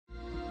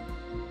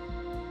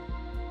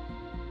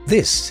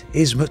This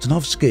is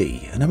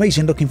Murtanovsky, an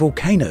amazing looking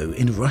volcano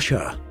in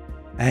Russia.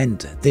 And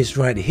this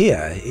right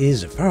here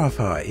is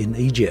Farafar in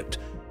Egypt,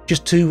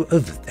 just two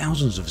of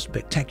thousands of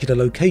spectacular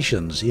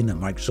locations in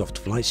Microsoft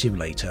Flight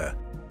Simulator.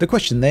 The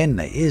question then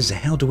is,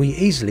 how do we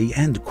easily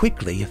and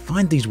quickly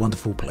find these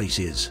wonderful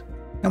places?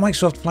 Now,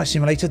 Microsoft Flight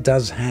Simulator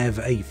does have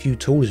a few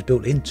tools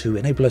built in to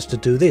enable us to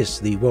do this.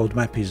 The world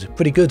map is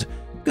pretty good,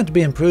 going to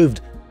be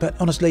improved, but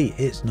honestly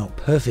it's not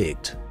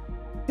perfect.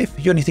 If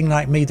you're anything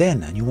like me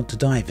then and you want to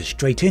dive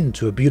straight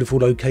into a beautiful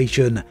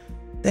location,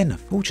 then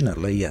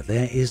fortunately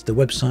there is the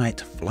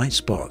website Flight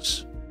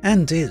Spots,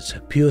 and it's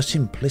pure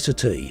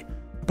simplicity.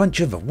 A bunch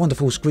of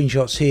wonderful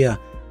screenshots here.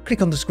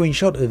 Click on the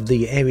screenshot of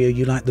the area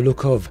you like the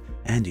look of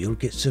and you'll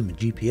get some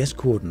GPS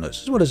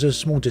coordinates as well as a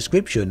small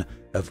description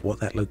of what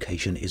that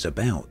location is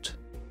about.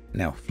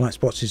 Now, Flight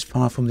Spots is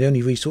far from the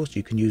only resource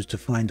you can use to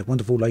find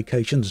wonderful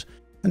locations,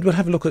 and we'll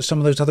have a look at some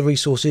of those other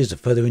resources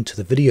further into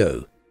the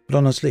video. But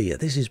honestly,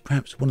 this is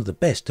perhaps one of the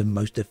best and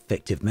most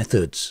effective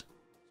methods.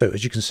 So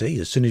as you can see,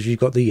 as soon as you've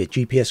got the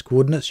GPS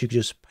coordinates, you can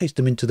just paste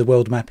them into the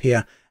world map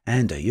here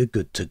and you're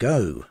good to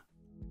go.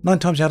 9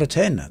 times out of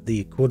 10,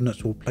 the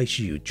coordinates will place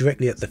you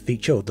directly at the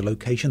feature or the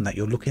location that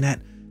you're looking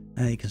at.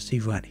 You can see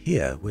right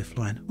here, we're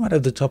flying right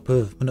over the top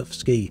of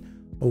Murtanovsky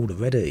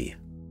already.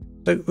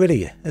 So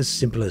really, as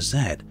simple as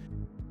that.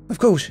 Of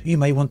course, you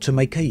may want to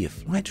make a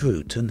flight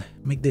route and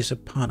make this a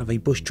part of a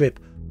bush trip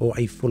or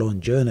a full-on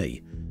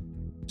journey.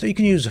 So you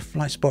can use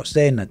Flight Spots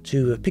then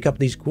to pick up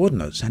these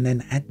coordinates and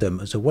then add them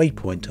as a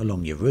waypoint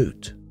along your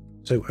route.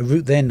 So a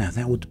route then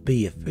that would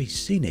be very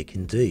scenic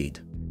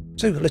indeed.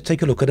 So let's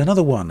take a look at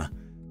another one.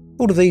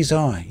 All of these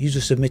are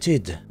user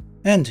submitted,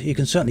 and you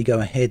can certainly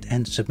go ahead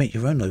and submit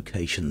your own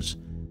locations.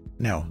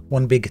 Now,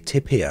 one big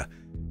tip here,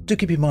 do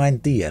keep in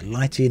mind the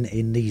lighting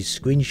in these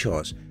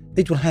screenshots.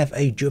 It will have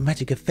a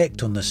dramatic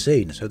effect on the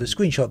scene, so the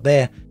screenshot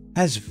there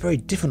has very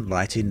different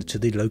lighting to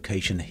the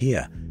location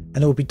here.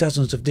 And there will be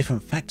dozens of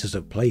different factors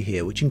at play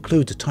here, which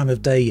include the time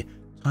of day,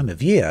 time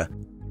of year,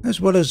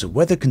 as well as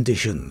weather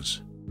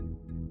conditions.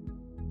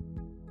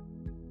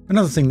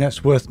 Another thing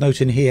that's worth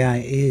noting here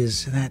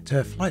is that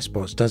Flight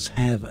Spots does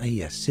have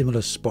a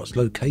similar spots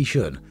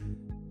location.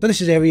 So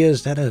this is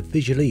areas that are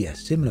visually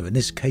similar, in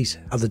this case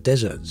other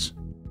deserts.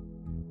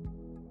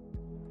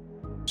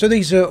 So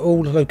these are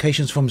all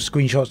locations from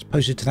screenshots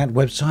posted to that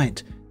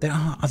website. There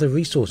are other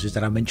resources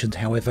that I mentioned,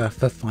 however,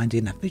 for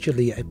finding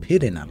visually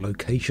appealing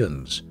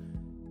locations.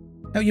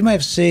 Now, you may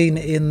have seen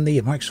in the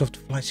Microsoft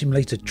Flight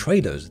Simulator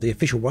trailers, the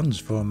official ones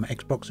from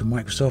Xbox and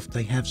Microsoft,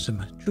 they have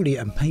some truly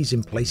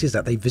amazing places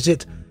that they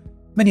visit.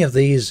 Many of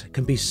these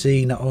can be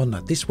seen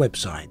on this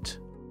website,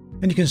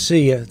 and you can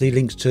see the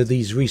links to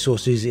these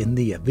resources in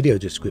the video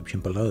description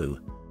below.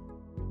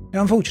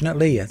 Now,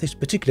 unfortunately, this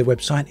particular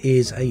website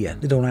is a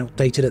little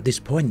outdated at this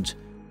point.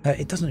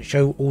 It doesn't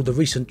show all the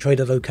recent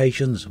trailer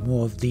locations,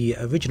 more of the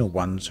original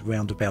ones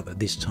around about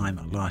this time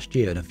last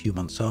year and a few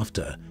months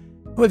after.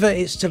 However,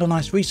 it's still a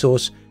nice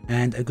resource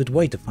and a good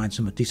way to find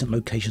some decent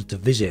locations to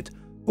visit,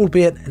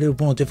 albeit a little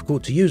more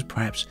difficult to use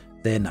perhaps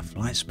than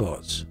Flight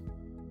Spots.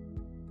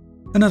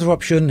 Another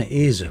option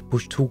is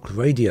Bush Talk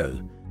Radio.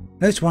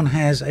 Now, this one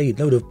has a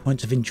load of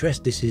points of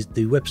interest. This is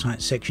the website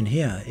section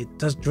here. It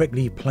does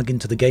directly plug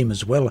into the game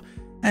as well,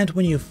 and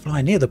when you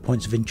fly near the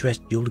points of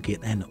interest you'll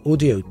get an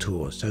audio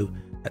tour, so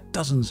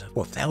dozens,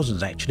 or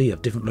thousands actually,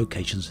 of different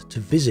locations to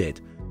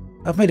visit.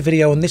 I've made a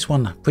video on this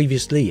one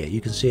previously,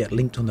 you can see it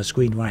linked on the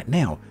screen right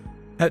now.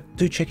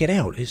 Do check it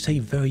out, it's a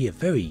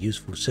very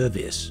useful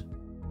service.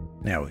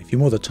 Now, if you're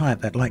more the type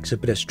that likes a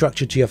bit of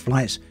structure to your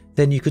flights,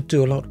 then you could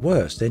do a lot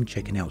worse than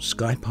checking out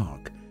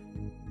Skypark.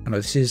 I know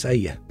this is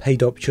a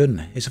paid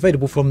option, it's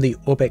available from the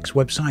Orbex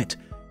website,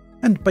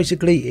 and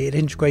basically it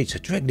integrates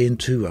directly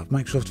into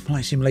Microsoft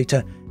Flight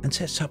Simulator and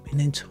sets up an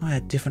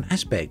entire different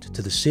aspect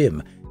to the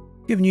sim,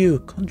 giving you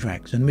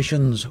contracts and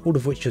missions, all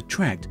of which are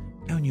tracked,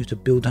 allowing you to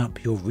build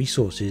up your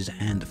resources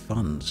and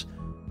funds.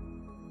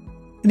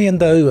 In the end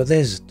though,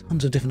 there's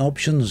tons of different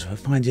options for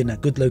finding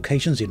good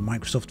locations in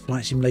Microsoft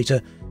Flight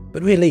Simulator,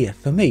 but really,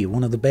 for me,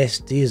 one of the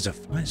best is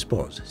Flight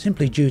Spots,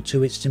 simply due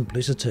to its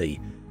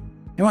simplicity.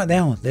 Now, right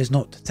now, there's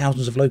not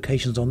thousands of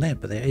locations on there,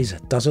 but there is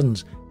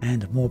dozens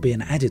and more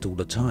being added all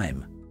the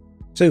time.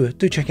 So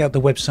do check out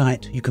the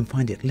website, you can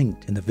find it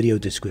linked in the video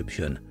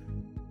description.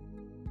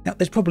 Now,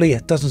 there's probably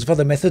dozens of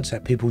other methods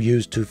that people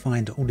use to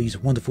find all these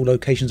wonderful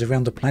locations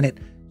around the planet,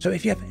 so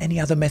if you have any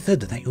other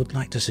method that you'd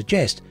like to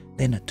suggest,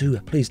 then do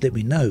please let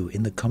me know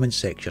in the comments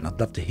section. I'd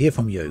love to hear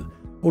from you.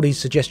 All these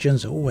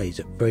suggestions are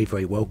always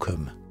very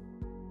welcome.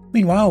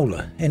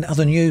 Meanwhile, in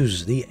other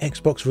news, the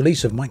Xbox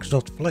release of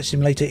Microsoft Flight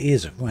Simulator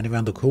is right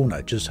around the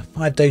corner, just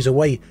 5 days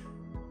away.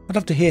 I'd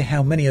love to hear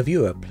how many of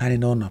you are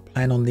planning on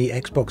the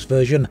Xbox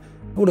version.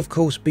 I will of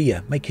course be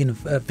making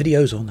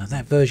videos on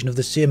that version of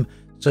the sim,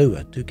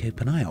 so do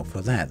keep an eye out for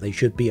that. They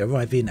should be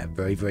arriving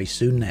very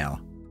soon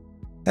now.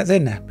 That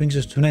then brings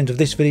us to an end of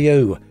this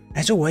video.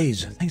 As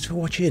always, thanks for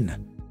watching,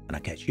 and I'll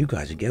catch you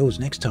guys and girls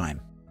next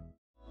time.